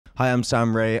Hi, I'm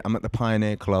Sam Wray. I'm at the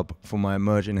Pioneer Club for my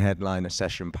Emerging Headliner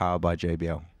session powered by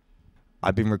JBL.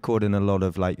 I've been recording a lot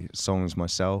of songs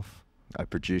myself. I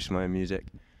produce my own music.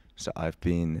 So I've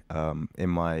been in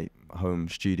my home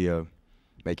studio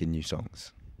making new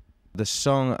songs. The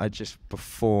song I just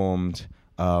performed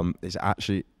is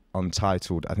actually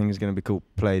untitled. I think it's going to be called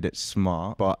Played It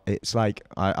Smart, but it's like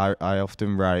I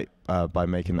often write by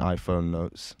making iPhone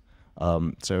notes.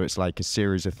 So it's like a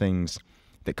series of things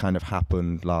that kind of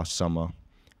happened last summer,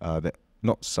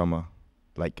 not summer,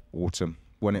 like autumn,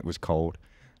 when it was cold,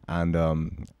 and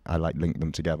I linked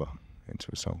them together into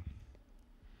a song.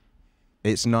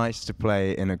 It's nice to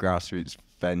play in a grassroots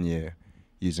venue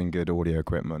using good audio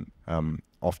equipment.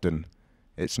 Often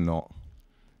it's not,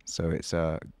 so it's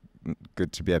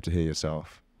good to be able to hear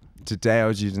yourself. Today I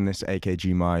was using this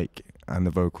AKG mic and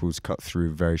the vocals cut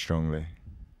through very strongly.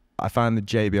 I found the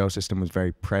JBL system was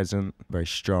very present, very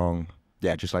strong.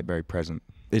 Yeah, just very present.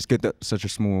 It's good that such a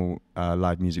small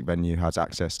live music venue has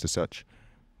access to such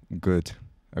good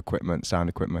equipment, sound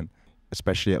equipment,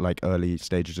 especially at early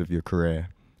stages of your career.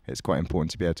 It's quite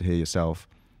important to be able to hear yourself.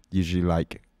 Usually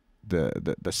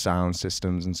the sound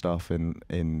systems and stuff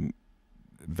in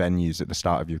venues at the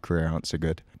start of your career aren't so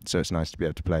good. So it's nice to be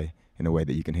able to play in a way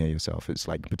that you can hear yourself. It's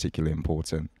particularly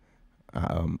important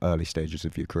at early stages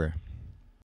of your career.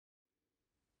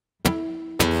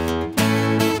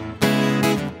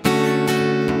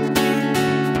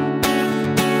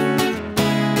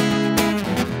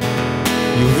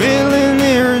 Your villain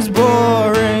here is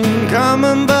boring. Come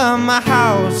and burn my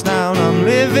house down. I'm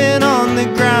living on the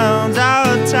grounds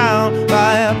out of town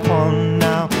by a pond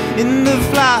now. In the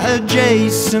flat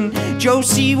adjacent,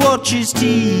 Josie watches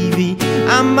TV,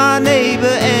 and my neighbor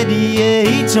Eddie, yeah,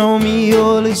 he told me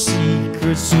all his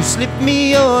secrets and slipped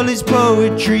me all his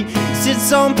poetry.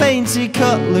 Sits on painted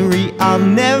cutlery, I've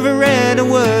never read a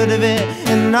word of it,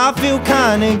 and I feel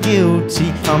kinda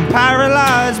guilty. I'm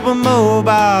paralyzed but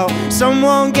mobile,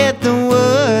 someone get the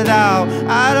word out.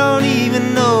 I don't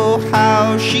even know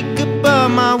how she could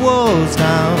burn my walls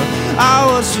down. I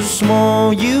was so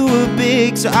small, you were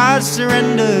big, so I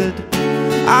surrendered.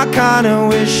 I kinda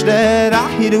wish that I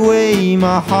hid away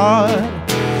my heart.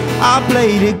 I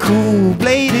played it cool,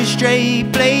 played it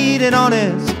straight, played it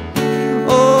honest.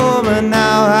 Oh, but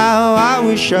now how I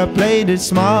wish I played it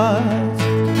smart.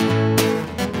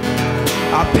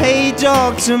 I paid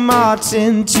Dr.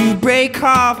 Martin to break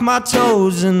half my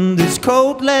toes, and this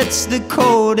coat lets the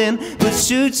cold in, but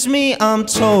suits me, I'm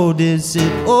told. Is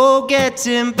it all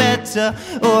getting better,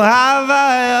 or have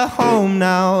I a home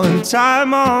now and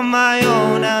time on my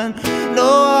own and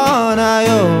no one I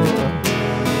owe?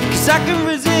 'Cause I can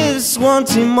resist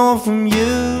wanting more from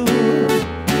you,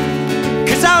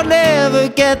 'cause I'll never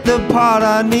get the part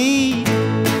I need.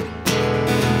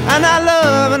 And I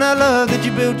love that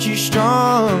you built you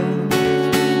strong,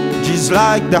 just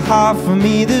like the half of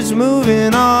me that's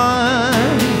moving on.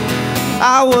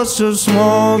 I was so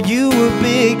small, you were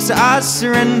big, so I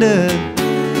surrendered.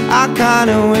 I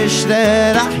kinda wish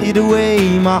that I hid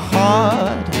away my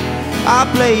heart. I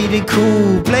played it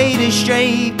cool, played it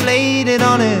straight, played it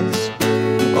honest.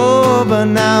 Oh, but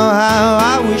now how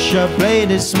I wish I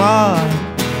played it smart.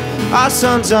 I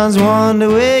sometimes wonder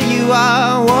where you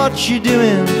are, what you're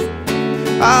doing.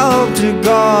 I hope to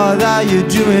God that you're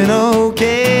doing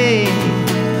okay.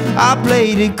 I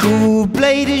played it cool,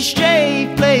 played it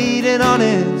straight, played it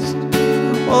honest.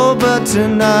 Oh, but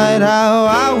tonight how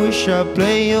I wish I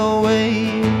play your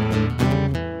way.